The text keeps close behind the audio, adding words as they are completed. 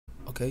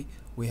Okay,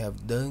 we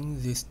have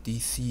done this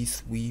DC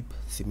sweep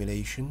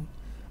simulation.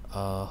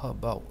 How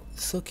about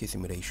circuit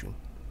simulation?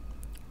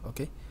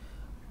 Okay,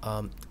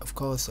 of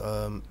course,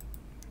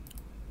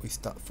 we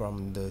start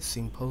from the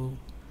simple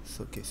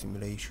circuit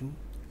simulation.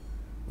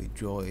 We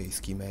draw a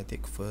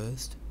schematic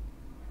first.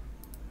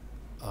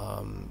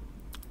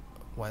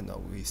 Why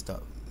not we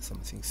start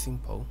something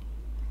simple?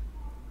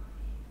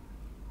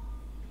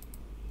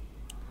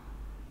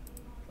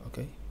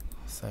 Okay,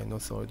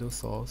 sinusoidal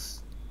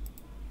source,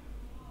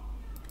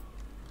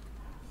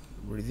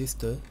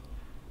 resistor,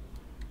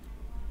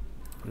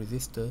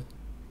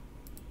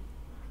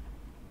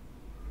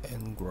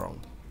 and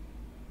ground.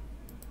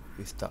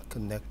 We start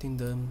connecting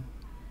them.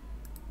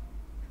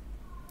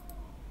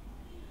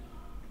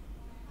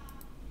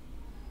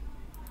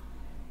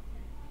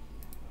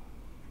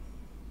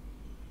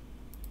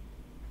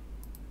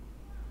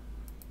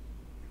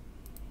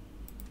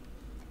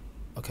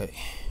 Okay,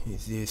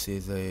 this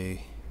is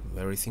a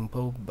very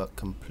simple but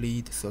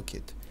complete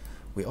circuit.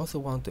 We also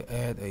want to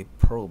add a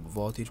probe,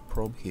 voltage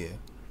probe here.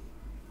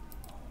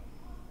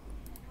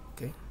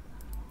 Okay,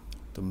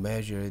 to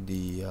measure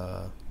the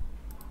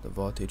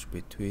voltage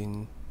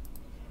between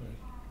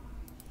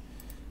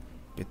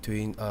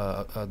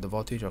the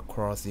voltage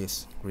across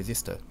this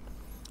resistor,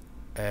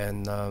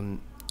 and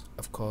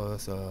of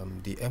course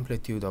the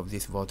amplitude of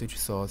this voltage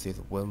source is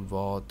 1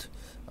 volt,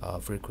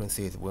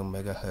 frequency is 1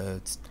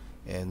 megahertz,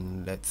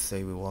 and let's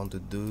say we want to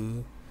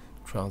do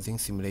transient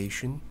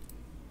simulation,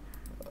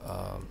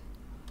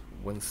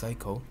 1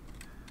 cycle.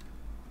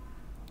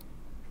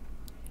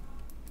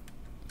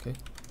 Okay,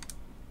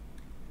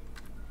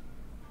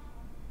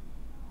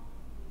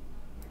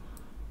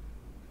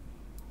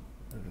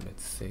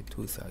 let's say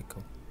 2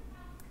 cycle.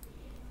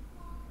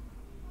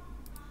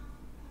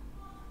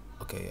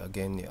 Okay,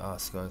 again it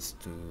asks us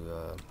to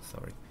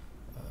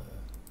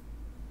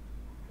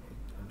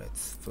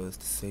let's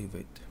first save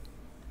it.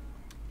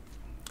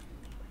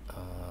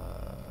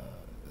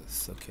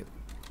 Circuit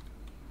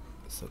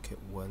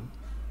 1.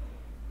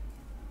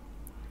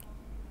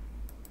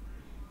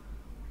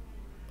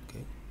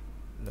 Okay,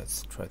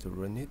 let's try to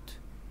run it.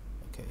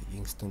 Okay,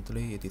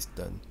 instantly it is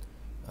done.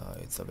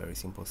 It's a very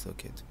simple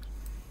circuit.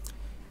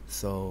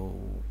 So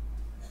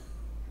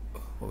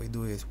what we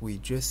do is we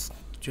just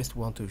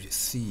want to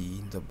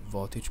see the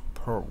voltage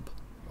probe.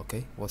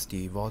 Okay, what's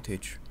the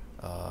voltage,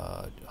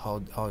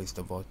 how is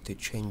the voltage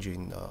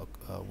changing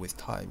with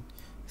time.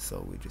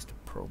 So we just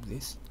probe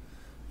this.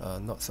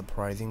 Not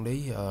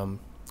surprisingly,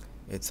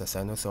 it's a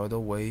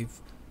sinusoidal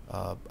wave,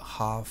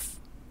 half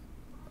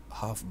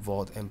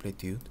volt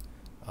amplitude.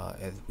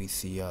 As we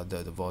see,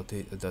 the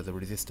voltage, the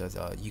resistors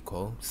are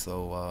equal,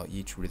 so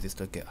each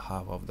resistor get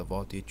half of the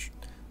voltage,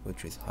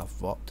 which is half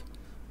volt.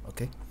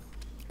 Okay,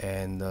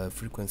 and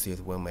frequency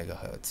is 1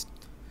 megahertz.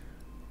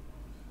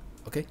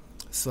 Okay,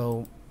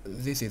 so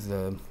this is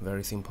a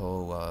very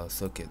simple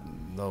circuit.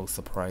 No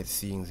surprise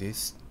seeing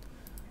this.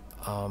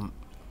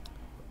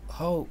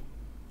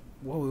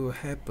 What will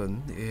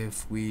happen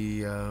if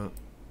we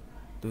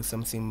do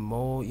something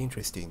more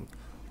interesting?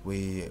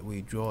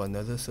 We draw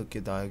another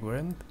circuit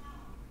diagram.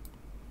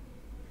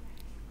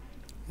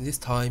 This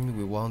time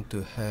we want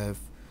to have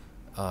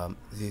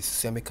this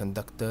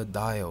semiconductor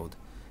diode,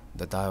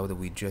 the diode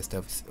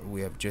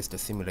we have just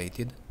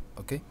simulated.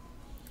 Okay,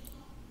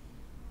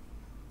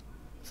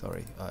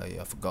 sorry,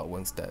 I forgot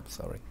one step.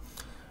 Sorry.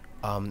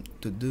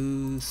 To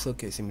do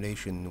circuit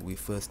simulation, we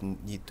first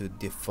need to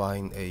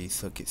define a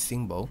circuit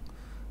symbol.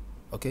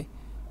 Okay,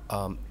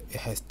 it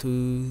has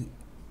 2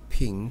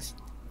 pins,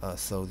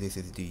 so this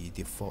is the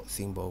default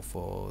symbol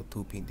for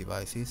 2-pin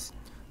devices,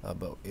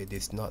 but it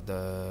is not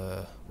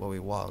what we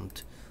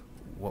want.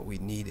 What we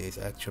need is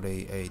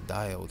actually a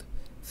diode,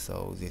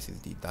 so this is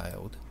the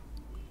diode.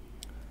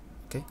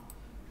 Okay,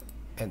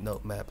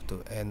 anode map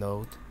to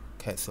anode,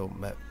 cathode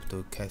map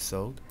to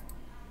cathode.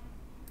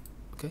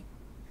 Okay,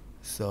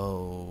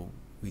 so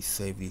we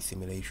save the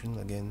simulation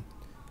again,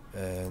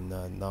 and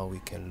now we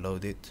can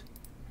load it.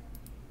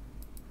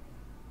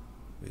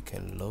 We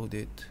can load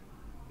it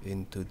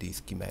into the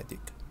schematic.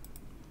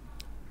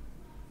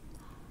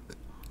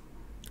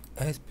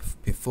 As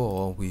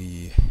before,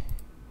 we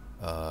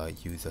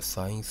use a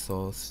sine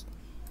source,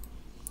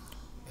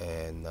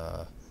 and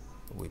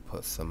we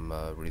put some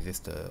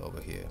resistor over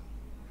here.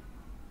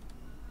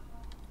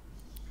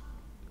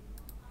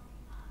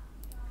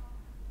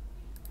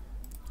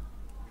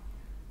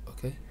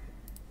 Okay,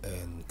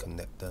 and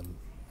connect them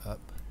up.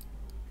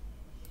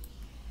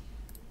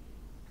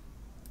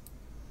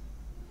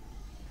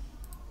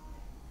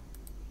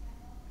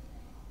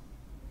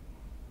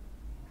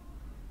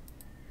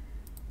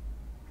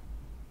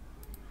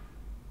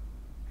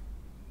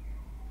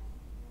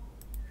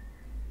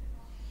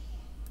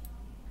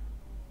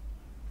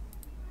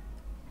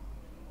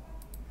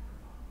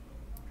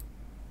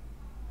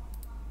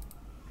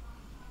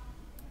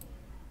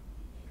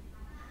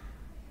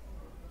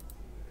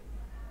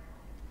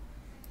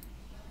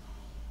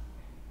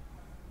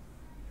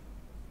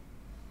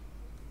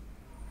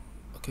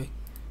 Okay,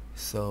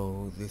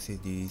 so this is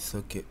the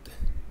circuit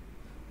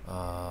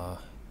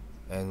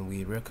and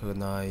we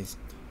recognize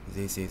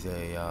this is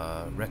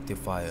a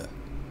rectifier.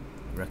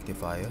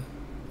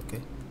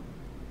 Okay,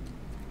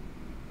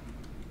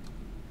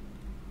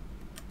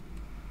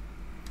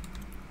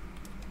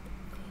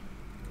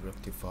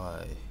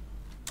 rectify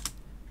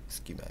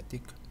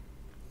schematic.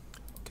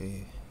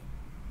 Okay,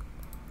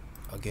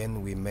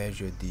 again we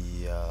measure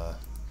the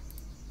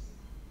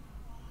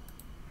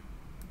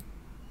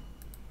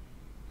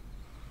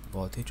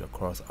voltage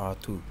across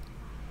R2.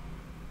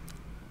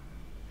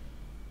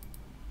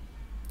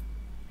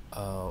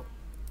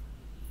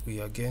 We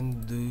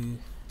again do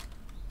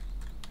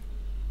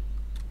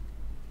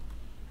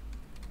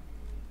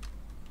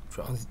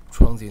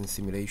transient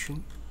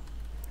simulation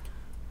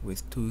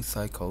with 2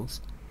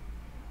 cycles.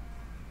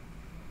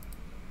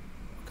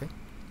 Okay,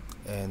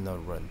 and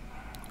run.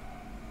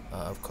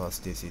 Of course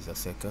this is a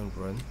second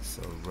run,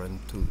 so run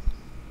 2.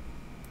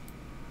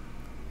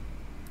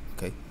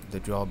 Okay, the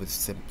job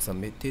is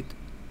submitted,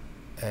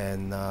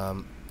 and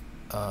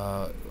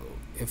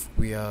if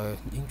we are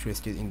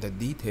interested in the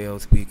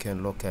details, we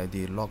can look at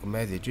the log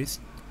messages.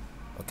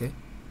 Okay,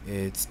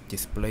 it's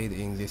displayed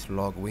in this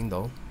log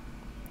window.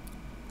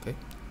 Okay,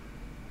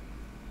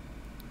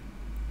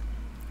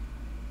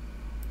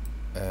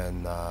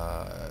 and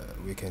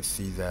we can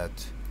see that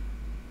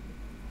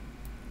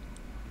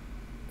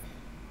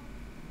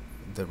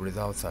the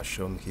results are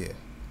shown here.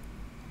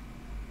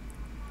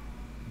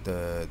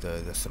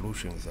 The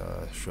solutions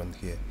are shown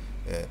here.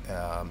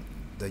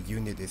 The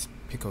unit is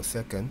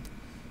picosecond,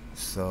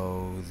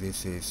 so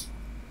this is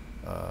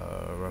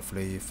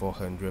roughly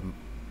 400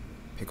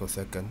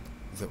 picosecond,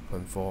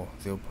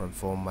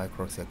 0.4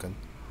 microsecond,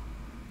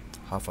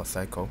 half a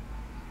cycle.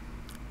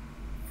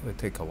 It will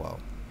take a while,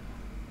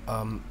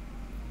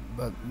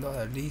 but not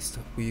at least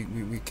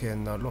we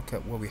can look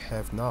at what we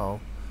have now.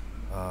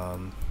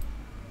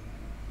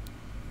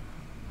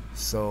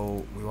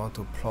 So we want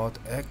to plot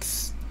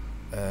X,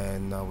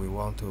 and we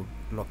want to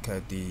look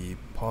at the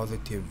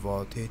positive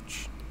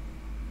voltage,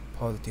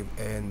 positive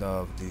end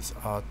of this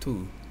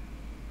R2.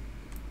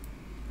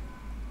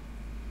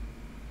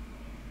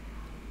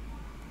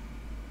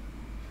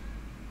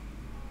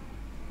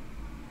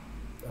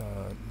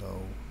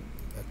 No,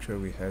 actually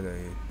we had a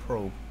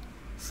probe,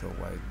 so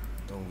why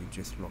don't we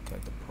just look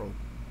at the probe?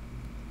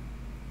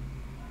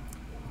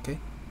 Okay,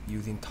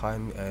 using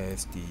time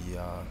as the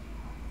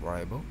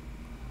variable.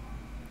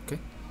 Okay,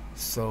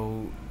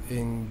 so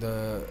in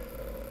the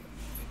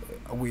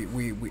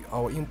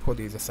our input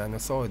is a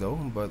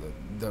sinusoidal, but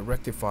the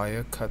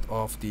rectifier cut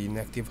off the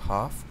negative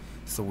half,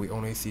 so we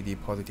only see the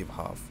positive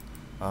half.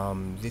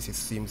 This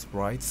seems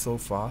right so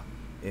far.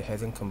 It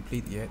hasn't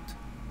complete yet.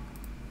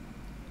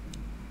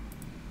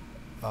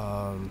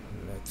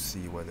 Let's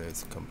see whether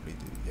it's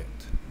completed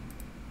yet.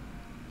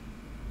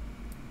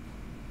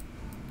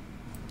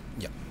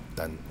 Yeah,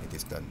 done. It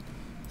is done.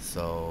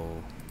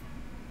 So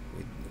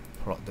we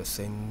plot the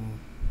same,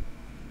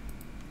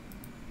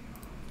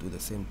 do the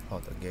same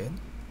plot again.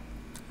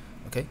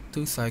 Okay,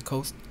 2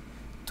 cycles,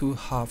 2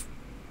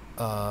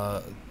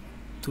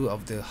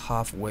 of the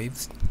half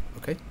waves.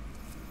 Okay,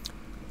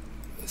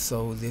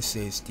 so this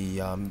is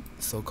the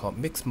so-called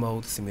mixed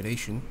mode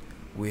simulation.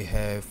 We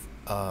have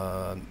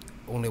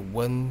only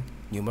one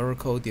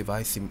numerical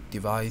device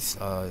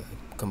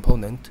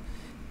component,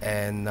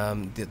 and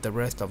the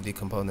rest of the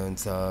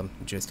components are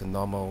just a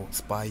normal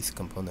spice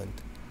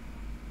component.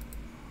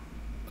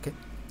 Okay,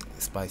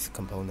 spice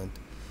component.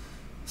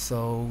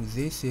 So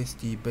this is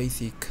the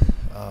basic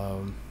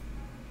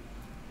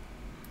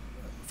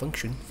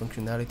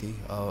functionality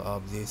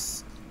of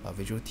this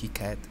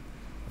VisualTCAD.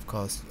 Of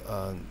course,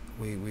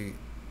 we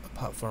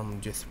apart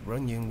from just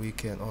running, we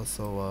can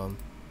also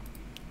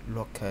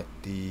look at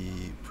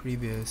the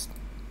previous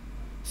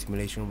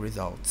simulation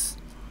results.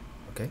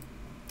 Okay,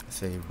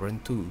 say run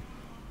 2,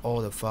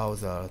 all the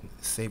files are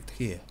saved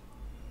here.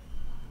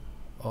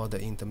 All the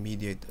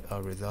intermediate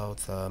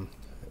results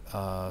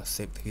are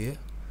saved here.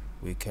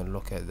 We can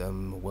look at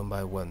them one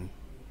by one.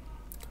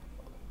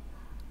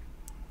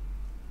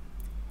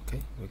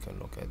 Okay, we can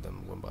look at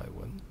them one by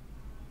one.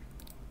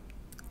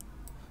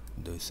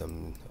 Do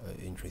some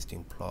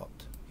interesting plot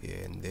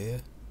here and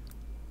there.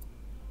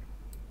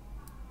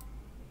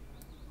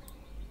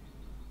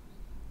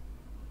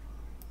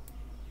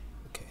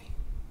 Okay,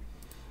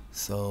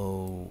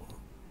 so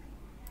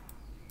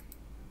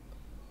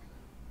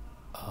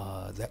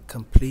that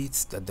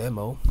completes the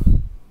demo.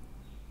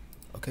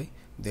 Okay,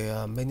 there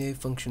are many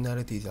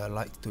functionalities I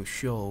like to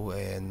show,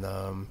 and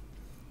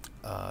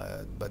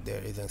but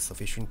there isn't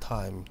sufficient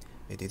time.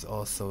 It is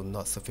also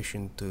not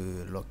sufficient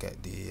to look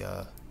at the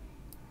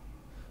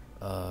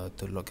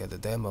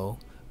demo,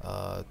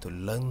 to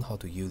learn how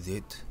to use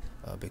it,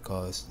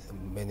 because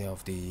many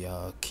of the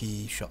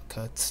key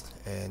shortcuts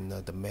and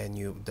the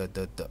menu,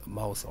 the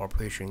mouse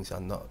operations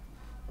are not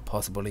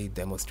possibly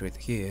demonstrated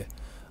here.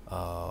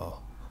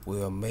 We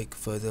will make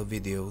further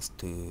videos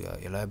to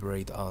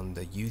elaborate on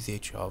the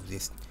usage of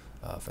this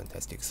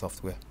fantastic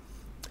software.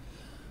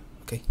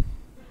 Okay.